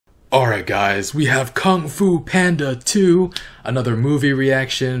Alright guys, we have Kung Fu Panda 2, another movie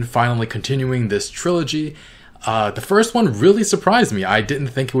reaction, finally continuing this trilogy. The first one really surprised me. I didn't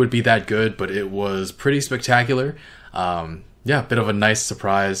think it would be that good, but it was pretty spectacular. Yeah, bit of a nice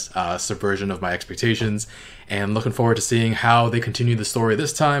surprise, subversion of my expectations, and looking forward to seeing how they continue the story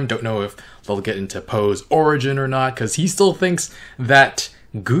this time. Don't know if they'll get into Poe's origin or not, because he still thinks that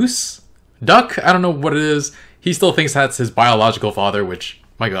Goose? Duck? I don't know what it is. He still thinks that's his biological father, which...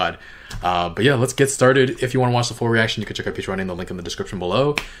 my god. But yeah, let's get started. If you want to watch the full reaction, you can check out Patreon in the link in the description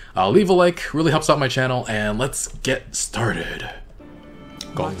below. Leave a like, really helps out my channel, and let's get started.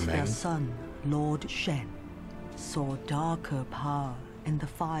 But their son, Lord Shen, saw darker power in the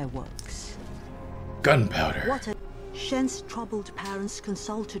fireworks. Gunpowder. Shen's troubled parents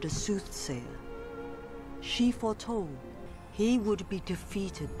consulted a soothsayer. She foretold he would be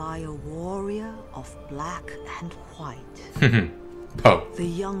defeated by a warrior of black and white. Poe. The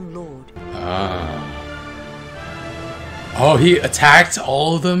young lord. Oh, he attacked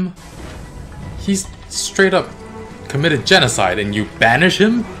all of them? He's straight up committed genocide and you banish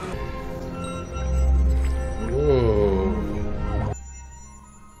him? Whoa.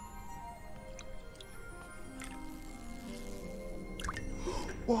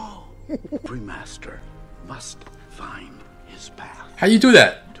 Whoa. Premaster must find his path. How you do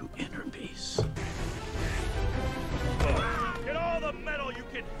that? To inner peace. Get all the metal you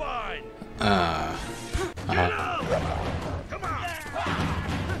can find. Come on.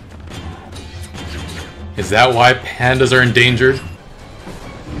 Is that why pandas are endangered?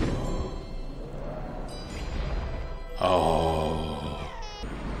 Oh.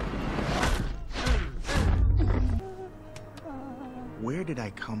 Where did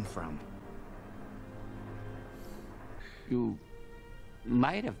I come from? You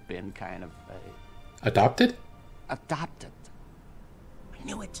might have been kind of Adopted? adopted. I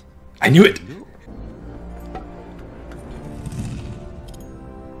knew it. I knew it!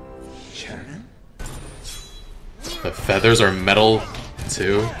 Sharon? The feathers are metal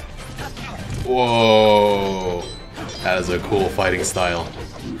too. Whoa. That is a cool fighting style.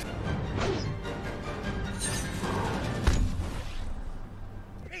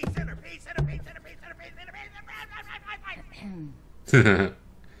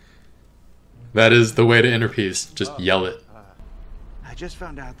 That is the way to inner peace. Just yell it. I just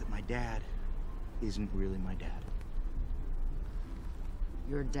found out that my dad isn't really my dad.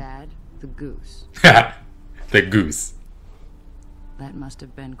 Your dad, the goose. The goose. That must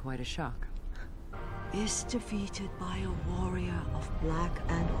have been quite a shock. Is defeated by a warrior of black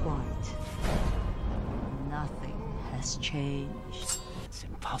and white. Nothing has changed. It's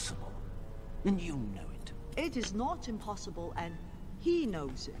impossible. And you know it. It is not impossible, and he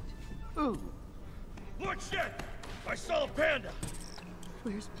knows it. Ooh. Look, shit! I saw a panda.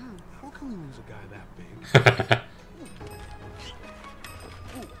 Where's Poe? How come he was a guy that big?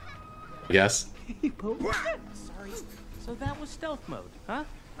 Yes. Sorry. So that was stealth mode, huh?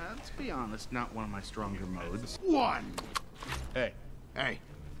 Let's be honest, not one of my stronger modes. One. Hey. Hey.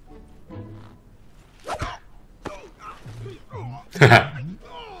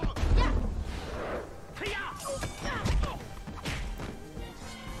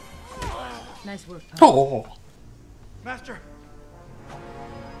 Nice work, Poe. Oh. Master.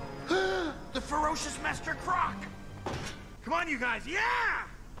 The ferocious Master Croc. Come on, you guys. Yeah!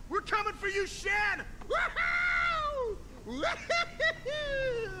 We're coming for you, Shen! Woohoo!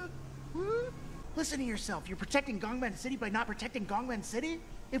 Listen to yourself. You're protecting Gongman City by not protecting Gongman City?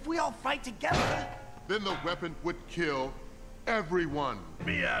 If we all fight together... Then the weapon would kill everyone.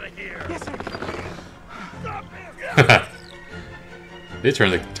 Me out of here. Yes, sir. Stop him. They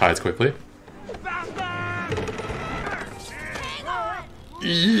turn the tides quickly.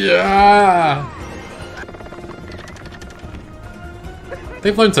 Yeah.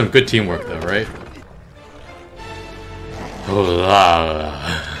 They've learned some good teamwork though, right?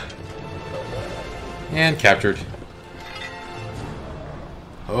 And captured.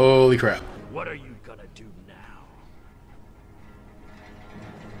 Holy crap. What are you gonna do now?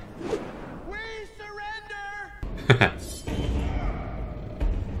 We surrender!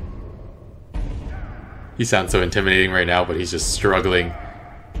 He sounds so intimidating right now, but he's just struggling.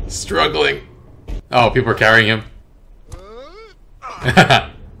 Struggling. Oh, people are carrying him.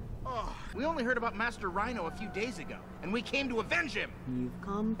 We only heard about Master Rhino a few days ago, and we came to avenge him. You've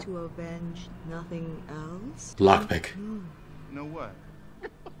come to avenge nothing else? Lockpick. Know what?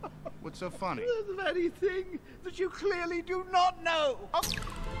 What's so funny? There's anything that you clearly do not know.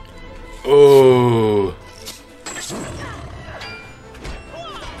 Oh.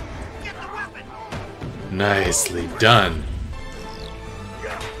 Get the weapon! Nicely done.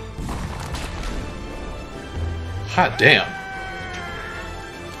 Hot damn.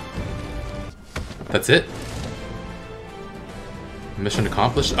 That's it? Mission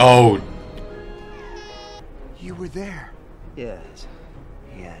accomplished? Oh! You were there. Yes.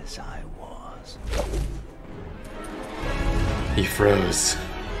 Yes, I was. He froze.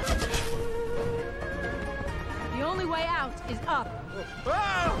 The only way out is up.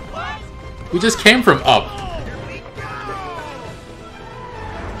 We just came from up.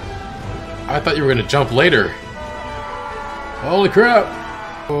 I thought you were gonna jump later. Holy crap!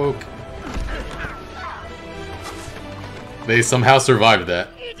 Okay. They somehow survived that.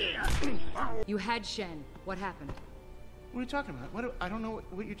 You had Shen. What happened? What are you talking about? I don't know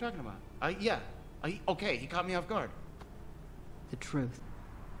what you're talking about. Yeah. Okay, he caught me off guard. The truth.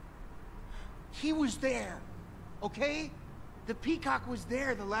 He was there, okay? The peacock was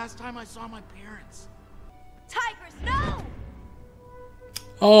there the last time I saw my parents. Tigress, no!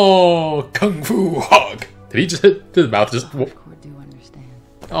 Oh, Kung Fu hug. Did he just hit his mouth? Just. I do understand.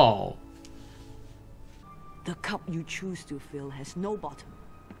 Oh. The cup you choose to fill has no bottom.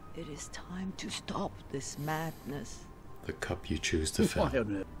 It is time to stop this madness. The cup you choose to fill.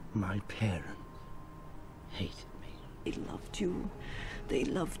 My parents hated me. They loved you. They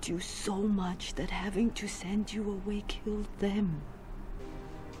loved you so much that having to send you away killed them.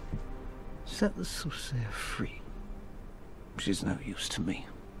 Set the soothsayer free. She's no use to me.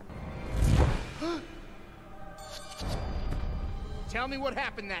 Tell me what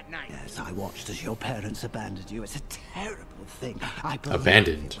happened that night. Yes, I watched as your parents abandoned you. It's a terrible thing. I believe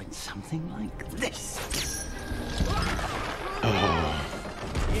Abandoned. it when something like this. Oh.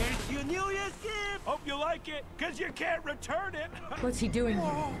 Here's your New Year's gift. Hope you like it, cause you can't return it. What's he doing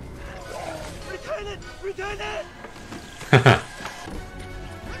here? Return it! Return it!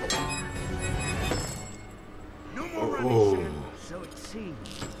 No more running, Oh. Shen. So it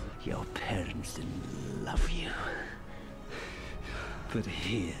seems your parents didn't love you. But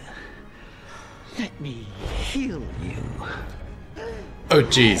here, let me heal you. Oh,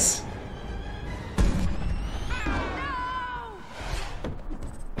 jeez.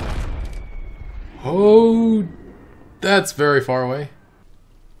 Oh, that's very far away.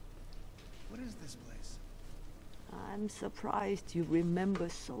 What is this place? I'm surprised you remember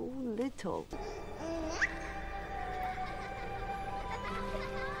so little.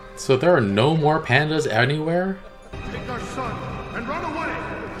 So there are no more pandas anywhere? Take our son and run away!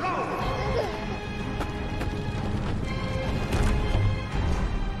 Go!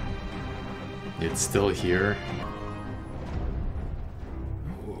 It's still here.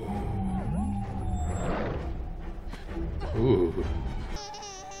 Ooh.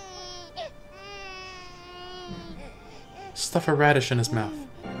 Stuff a radish in his mouth.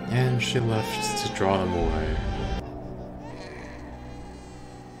 And she left to draw them away.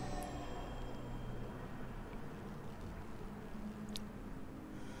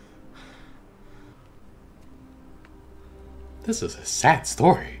 This is a sad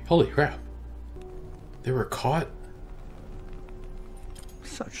story. Holy crap. They were caught?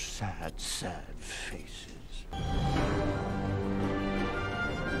 Such sad, sad faces.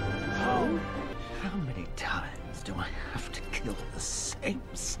 How many times do I have to kill the same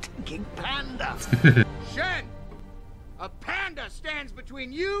stinking panda? Shen! A panda stands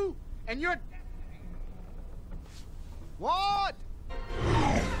between you and your... What?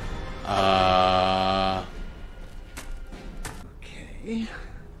 Okay.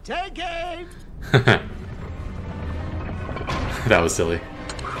 Take aim! That was silly.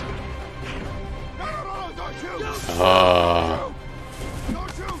 No, don't shoot! Don't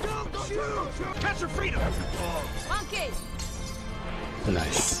shoot! Catch your freedom! Monkey!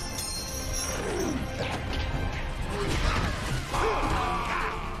 Nice.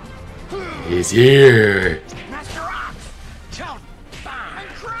 He's here! Master Ox! Chun! And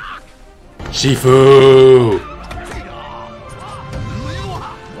Croc! Shifu!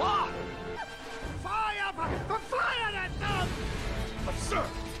 Fire! Fire that dog! But sir,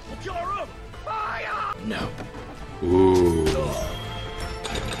 we'll kill our own. Fire! No. Ooh.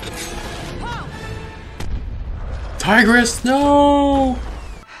 Tigress, no!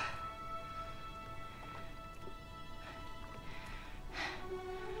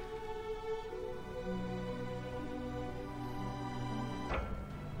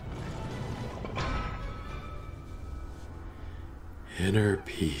 Inner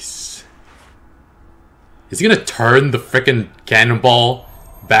peace. Is he gonna turn the frickin' cannonball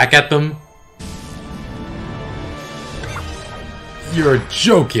back at them? You're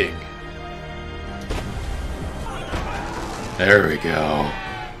joking. There we go.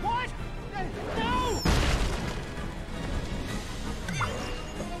 What? No!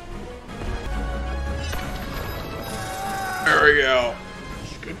 There we go.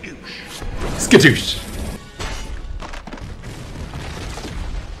 Skadoosh.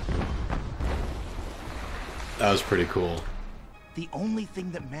 That was pretty cool. The only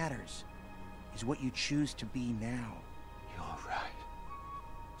thing that matters is what you choose to be now. You're right.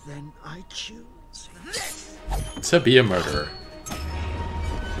 Then I choose this. To be a murderer.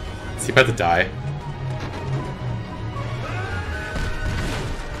 Is he about to die?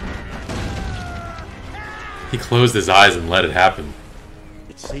 He closed his eyes and let it happen.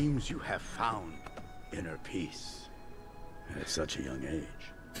 It seems you have found inner peace at such a young age.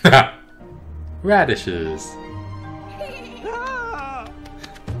 Radishes.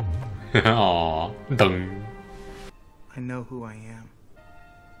 Aww. Dung. I know who I am.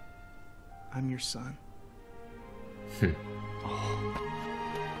 I'm your son.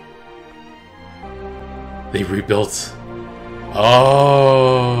 They rebuilt.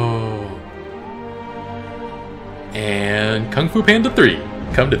 Oh. And Kung Fu Panda 3,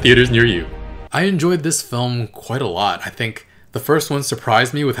 come to theaters near you. I enjoyed this film quite a lot. I think the first one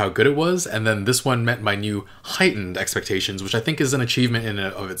surprised me with how good it was, and then this one met my new heightened expectations, which I think is an achievement in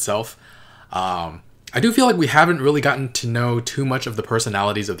and of itself. I do feel like we haven't really gotten to know too much of the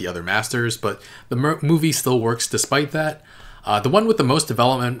personalities of the other masters, but the movie still works despite that. The one with the most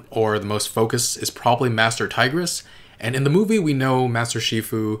development or the most focus is probably Master Tigress, and in the movie we know Master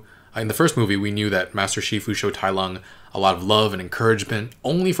Shifu. In the first movie, we knew that Master Shifu showed Tai Lung a lot of love and encouragement,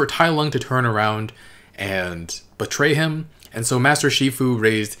 only for Tai Lung to turn around and betray him. And so Master Shifu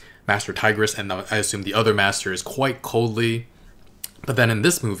raised Master Tigress and I assume the other masters quite coldly. But then in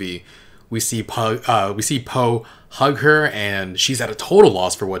this movie, we see Po hug her, and she's at a total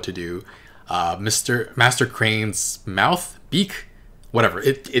loss for what to do. Master Crane's beak, whatever,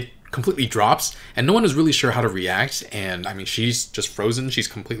 it completely drops, and no one is really sure how to react. And I mean, she's just frozen. She's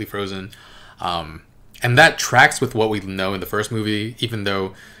completely frozen. And that tracks with what we know in the first movie, even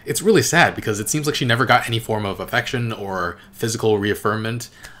though it's really sad because it seems like she never got any form of affection or physical reaffirmment.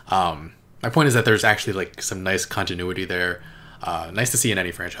 My point is that there's actually like some nice continuity there. Nice to see in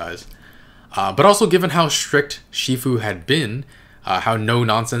any franchise. But also given how strict Shifu had been, how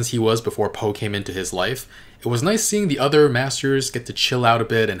no-nonsense he was before Po came into his life, it was nice seeing the other masters get to chill out a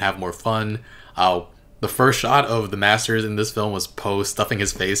bit and have more fun. The first shot of the masters in this film was Po stuffing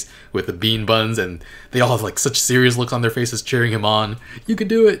his face with the bean buns, and they all have like such serious looks on their faces cheering him on. You could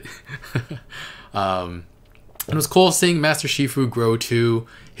do it! It was cool seeing Master Shifu grow too.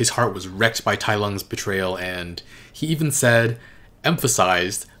 His heart was wrecked by Tai Lung's betrayal, and he even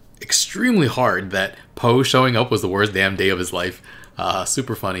emphasized extremely hard that Po showing up was the worst damn day of his life.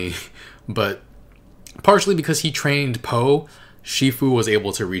 Super funny. But partially because he trained Po, Shifu was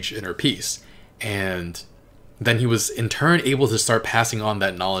able to reach inner peace. And then he was in turn able to start passing on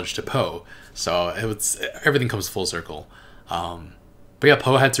that knowledge to Po. So everything comes full circle. But yeah,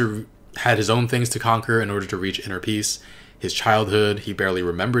 Po had his own things to conquer in order to reach inner peace. His childhood, he barely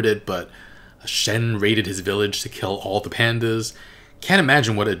remembered it, but Shen raided his village to kill all the pandas. Can't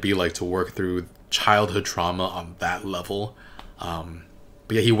imagine what it'd be like to work through childhood trauma on that level.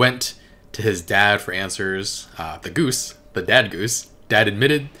 But yeah, he went to his dad for answers. The dad goose. Dad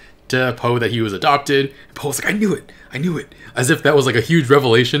admitted to Po that he was adopted. Po was like, I knew it. As if that was like a huge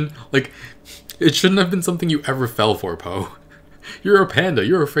revelation. Like, it shouldn't have been something you ever fell for, Po. You're a panda.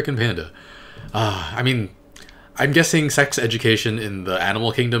 You're a freaking panda. I mean, I'm guessing sex education in the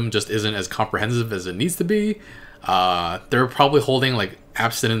animal kingdom just isn't as comprehensive as it needs to be. They're probably holding like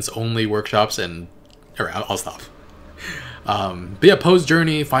abstinence-only workshops I'll stop. But yeah, Po's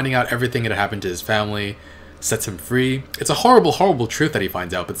journey, finding out everything that happened to his family, sets him free. It's a horrible, horrible truth that he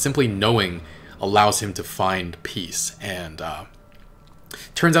finds out, but simply knowing allows him to find peace. And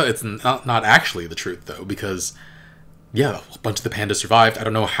turns out it's not actually the truth, though, because, yeah, a bunch of the pandas survived. I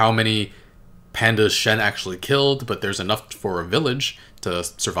don't know how many pandas Shen actually killed, but there's enough for a village to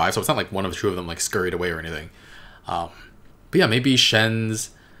survive, so it's not like one of the two of them like scurried away or anything. But yeah, maybe Shen's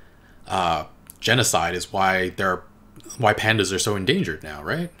genocide is why pandas are so endangered now,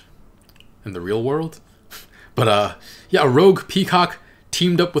 right? In the real world. But yeah, a rogue peacock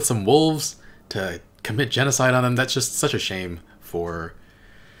teamed up with some wolves to commit genocide on them. That's just such a shame for...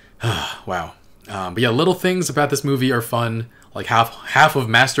 wow. But yeah, little things about this movie are fun. Like half of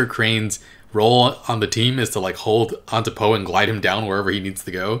Master Crane's role on the team is to like hold onto Po and glide him down wherever he needs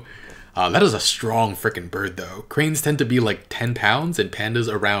to go. That is a strong freaking bird, though. Cranes tend to be like 10 pounds and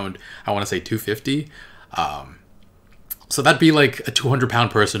pandas around, I want to say 250. So that'd be like a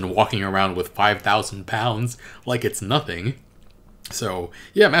 200-pound person walking around with 5,000 pounds like it's nothing. So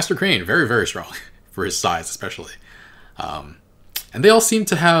yeah, Master Crane, very, very strong for his size, especially. And they all seem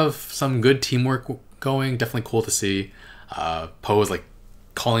to have some good teamwork going. Definitely cool to see. Poe was like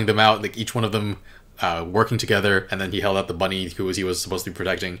calling them out, like each one of them working together, and then he held out the bunny he was supposed to be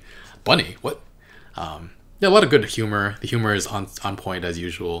protecting. Bunny? What? Yeah, a lot of good humor. The humor is on point as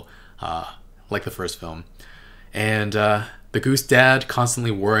usual, like the first film. And the Goose Dad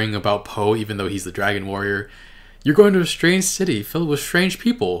constantly worrying about Poe, even though he's the Dragon Warrior. You're going to a strange city filled with strange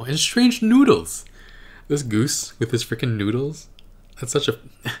people and strange noodles. This goose with his freaking noodles. That's such a...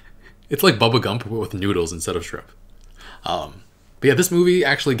 It's like Bubba Gump with noodles instead of shrimp. But yeah, this movie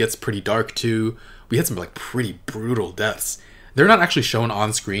actually gets pretty dark too. We had some like pretty brutal deaths. They're not actually shown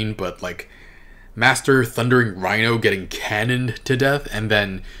on screen, but like Master Thundering Rhino getting cannoned to death, and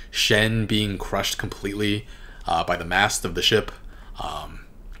then Shen being crushed completely by the mast of the ship. And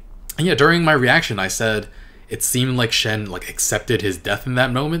yeah, during my reaction, I said it seemed like Shen like accepted his death in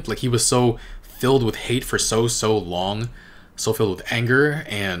that moment. Like he was so filled with hate for so long, so filled with anger,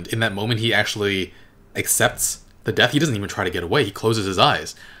 and in that moment he actually accepts the death. He doesn't even try to get away. He closes his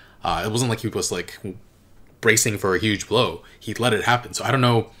eyes. It wasn't like he was like bracing for a huge blow. He let it happen. So I don't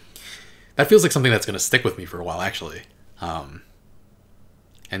know. That feels like something that's going to stick with me for a while, actually. And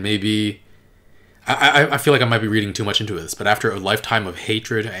maybe I feel like I might be reading too much into this, but after a lifetime of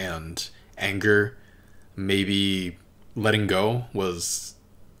hatred and anger, maybe letting go was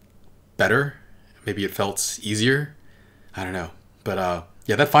better. Maybe it felt easier. I don't know. But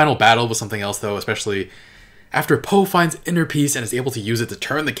yeah, that final battle was something else, though, especially after Poe finds inner peace and is able to use it to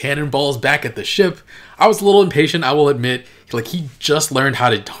turn the cannonballs back at the ship. I was a little impatient, I will admit. Like, he just learned how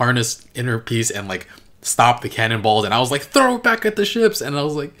to harness inner peace and, like, stop the cannonballs, and I was like, throw it back at the ships! And I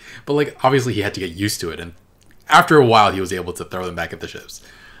was like, but, like, obviously he had to get used to it, and after a while he was able to throw them back at the ships.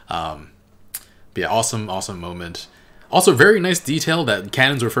 But yeah, awesome moment. Also, very nice detail that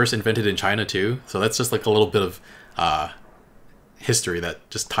cannons were first invented in China, too. So that's just, like, a little bit of history that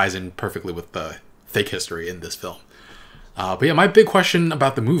just ties in perfectly with the fake history in this film. But yeah, my big question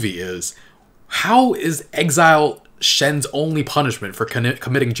about the movie is, how is exile Shen's only punishment for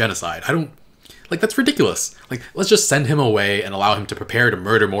committing genocide? I don't... Like, that's ridiculous. Like, let's just send him away and allow him to prepare to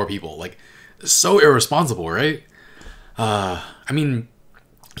murder more people. Like, so irresponsible, right? I mean,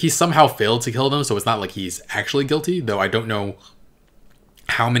 he somehow failed to kill them, so it's not like he's actually guilty, though I don't know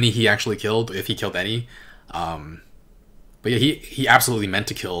how many he actually killed, if he killed any. But yeah, he absolutely meant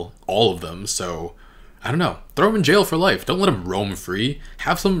to kill all of them, so I don't know. Throw him in jail for life. Don't let him roam free.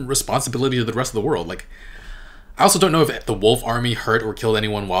 Have some responsibility to the rest of the world. Like, I also don't know if the Wolf Army hurt or killed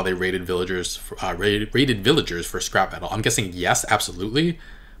anyone while they raided villagers for scrap metal. I'm guessing yes, absolutely.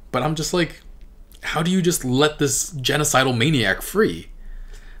 But I'm just like, how do you just let this genocidal maniac free?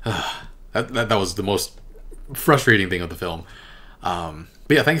 That was the most frustrating thing of the film. But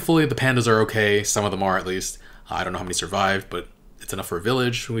yeah, thankfully the pandas are okay. Some of them are, at least. I don't know how many survived, but it's enough for a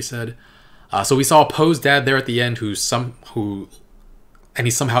village, we said. So we saw Poe's dad there at the end, and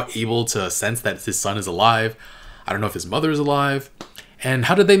he's somehow able to sense that his son is alive. I don't know if his mother is alive. And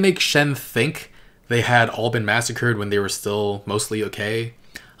how did they make Shen think they had all been massacred when they were still mostly okay?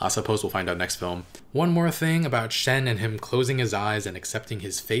 I suppose we'll find out next film. One more thing about Shen and him closing his eyes and accepting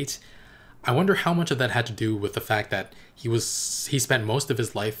his fate. I wonder how much of that had to do with the fact that he spent most of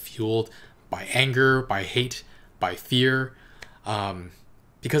his life fueled by anger, by hate, by fear.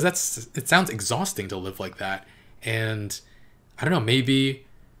 Because it sounds exhausting to live like that. And I don't know, maybe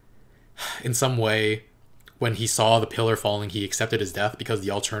in some way when he saw the pillar falling, he accepted his death because the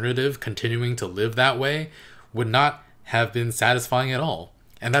alternative, continuing to live that way, would not have been satisfying at all.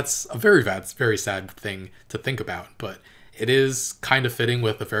 And that's a very sad thing to think about, but it is kind of fitting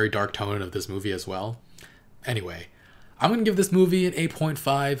with the very dark tone of this movie as well. Anyway, I'm going to give this movie an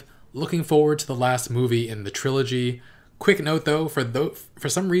 8.5. Looking forward to the last movie in the trilogy. Quick note though, for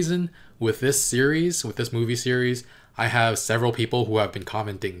some reason with this movie series, I have several people who have been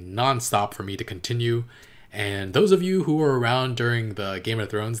commenting nonstop for me to continue. And those of you who were around during the Game of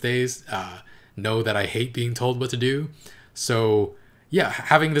Thrones days know that I hate being told what to do. So yeah,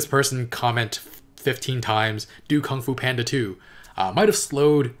 having this person comment 15 times, do Kung Fu Panda 2, might have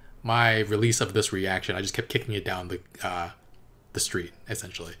slowed my release of this reaction. I just kept kicking it down the street,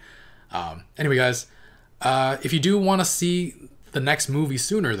 essentially. Anyway, guys, if you do want to see the next movie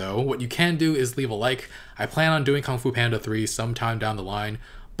sooner, though, what you can do is leave a like. I plan on doing Kung Fu Panda 3 sometime down the line,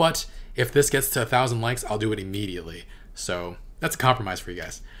 but if this gets to 1,000 likes, I'll do it immediately. So that's a compromise for you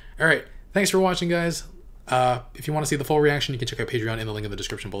guys. All right, thanks for watching, guys. If you want to see the full reaction, you can check out Patreon in the link in the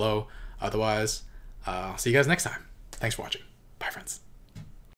description below. Otherwise, I'll see you guys next time. Thanks for watching. Bye, friends.